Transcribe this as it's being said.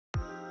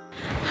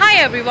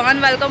everyone,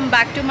 welcome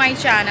back to my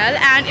channel,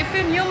 and if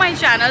you're new my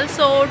channel,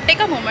 so take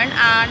a moment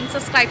and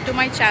subscribe to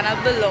my channel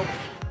below.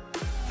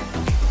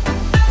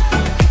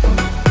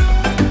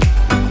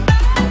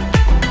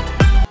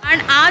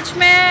 And आज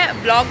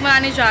मैं blog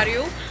बनाने जा रही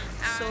हूँ.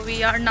 So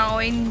we are now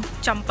in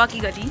चंपा की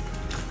गली.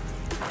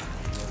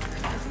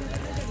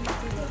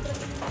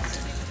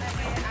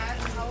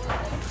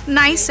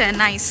 Nice है,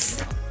 nice.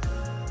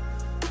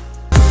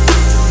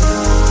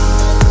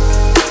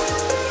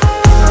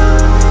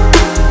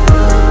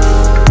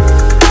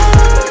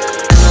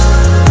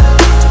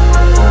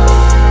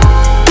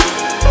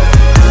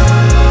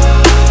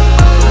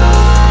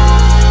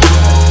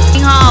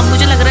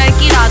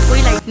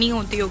 नहीं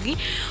होती होगी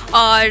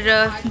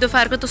और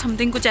दोपहर को तो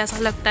समथिंग कुछ ऐसा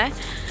लगता है.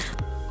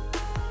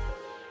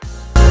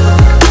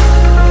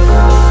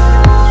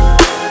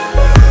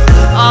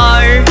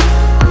 और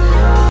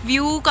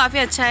व्यू काफ़ी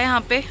अच्छा है,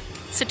 यहाँ पे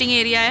सिटिंग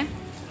एरिया है.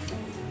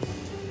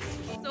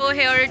 तो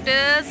here it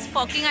is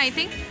fucking I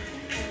think.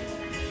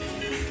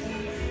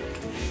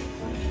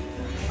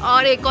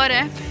 और एक और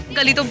है.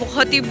 गली तो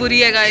बहुत ही बुरी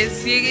है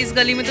गाइस, ये इस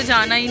गली में तो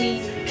जाना ही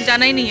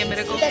नहीं है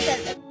मेरे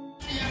को.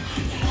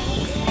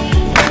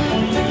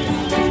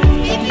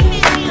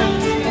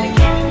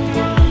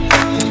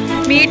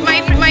 Meet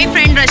my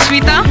friend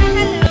Rashmita,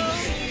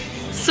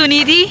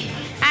 Sunidhi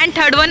and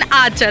third one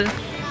Aanchal.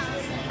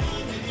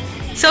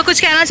 So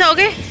कुछ कहना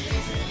चाहोगे?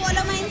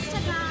 Follow my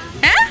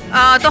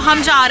Instagram. तो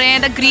हम जा रहे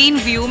हैं द ग्रीन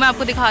व्यू. मैं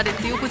आपको दिखा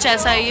देती हूँ, कुछ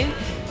ऐसा है ये.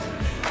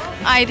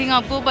 आई थिंक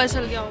आपको पता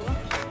चल गया होगा.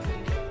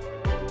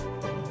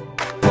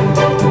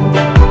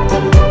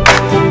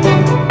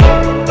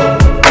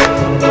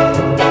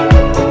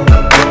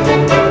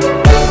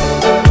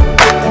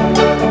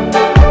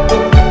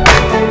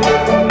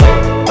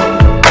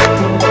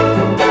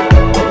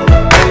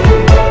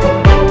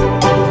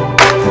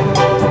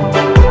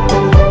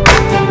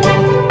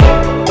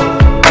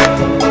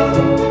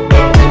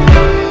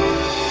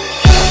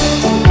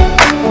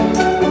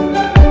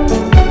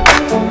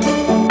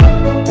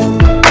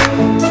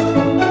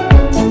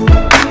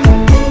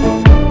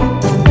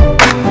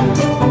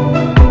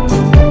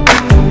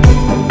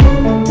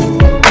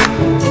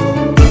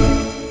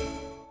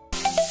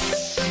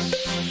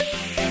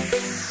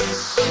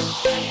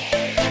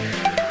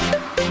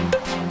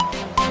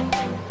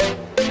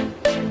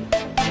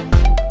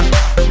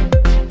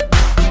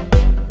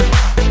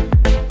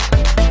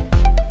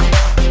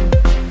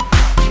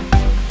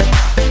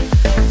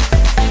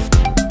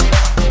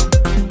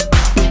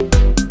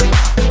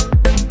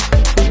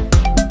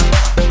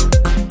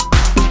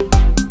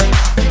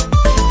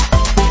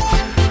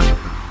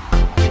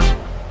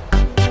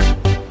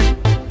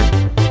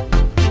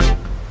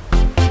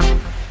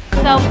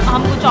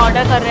 हम कुछ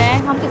ऑर्डर कर रहे हैं.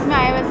 हम किस में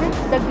आए वैसे?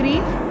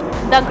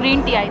 द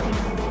ग्रीन टी आई थी.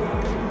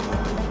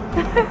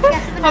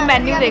 हम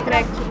मेन्यू देख रहे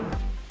हैं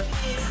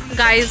एक्चुअली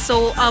गाइस. सो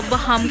अब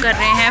हम कर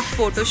रहे हैं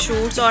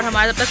फ़ोटोशूट्स और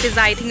हमारा तब तक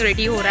पिज़्ज़ा आई थिंक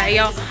रेडी हो रहा है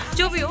या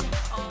जो भी हो.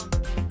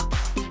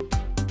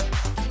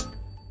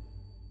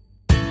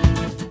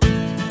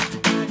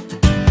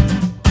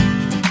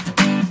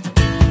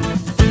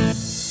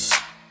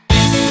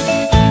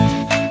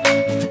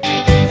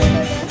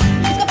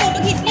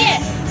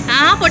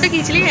 फोटो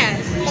खींच ली है,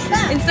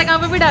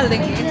 इंस्टाग्राम पे भी डाल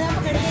देंगे.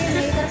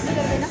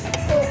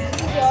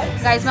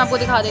 गाइस मैं आपको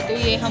दिखा देती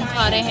हूँ, ये हम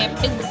खा रहे हैं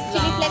पिज़्ज़ा.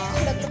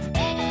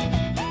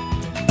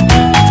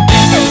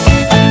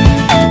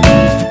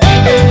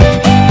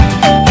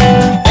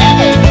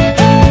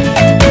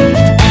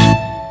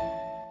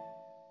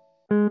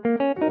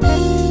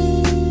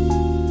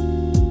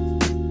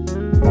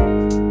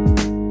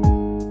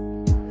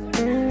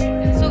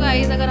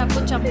 अगर आपको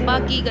चंपा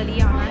की गली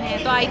आना है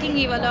तो आई थिंक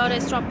ये वाला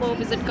रेस्टोरेंट को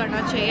विज़िट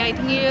करना चाहिए. आई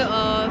थिंक ये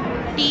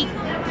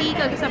टी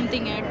का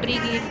समथिंग है,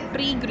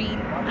 tree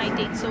green I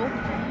think so.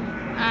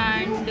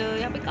 And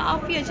यहाँ पे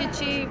काफ़ी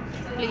अच्छे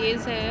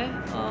प्लेस है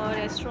और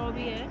रेस्टोरेंट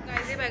भी है.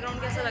 गाइस ये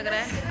बैकग्राउंड कैसा लग रहा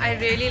है? I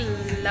really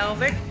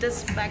love it,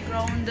 this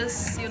background, this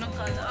you know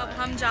colour. अब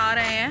हम जा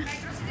रहे हैं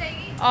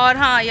और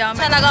हाँ यहाँ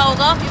अच्छा लगा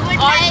होगा.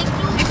 और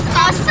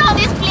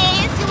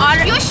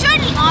You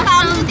should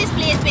come to this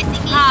place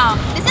basically.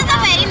 This is a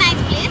very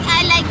nice place. I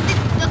like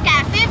the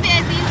cafe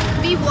where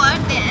we were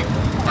there,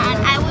 and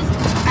I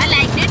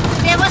liked it.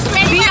 There was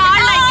 20%. We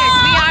are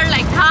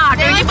like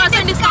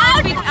 20%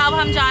 discount भी. अब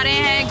हम जा रहे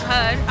हैं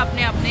घर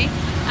अपने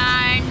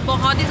and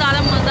बहुत ही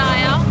ज़्यादा मज़ा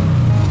आया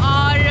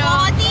और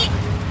बहुत ही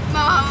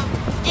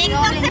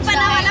एकदम से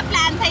बना वाला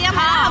प्लान था ये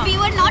हमारा. We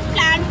were not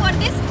planned for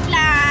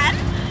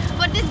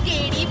this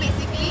gedi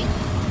basically.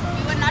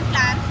 We were not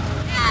planned.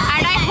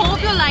 And I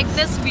hope you like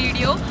this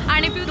video,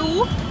 and if you do,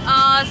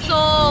 so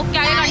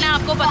क्या करना है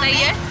आपको पता ही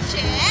है.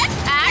 Share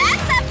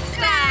and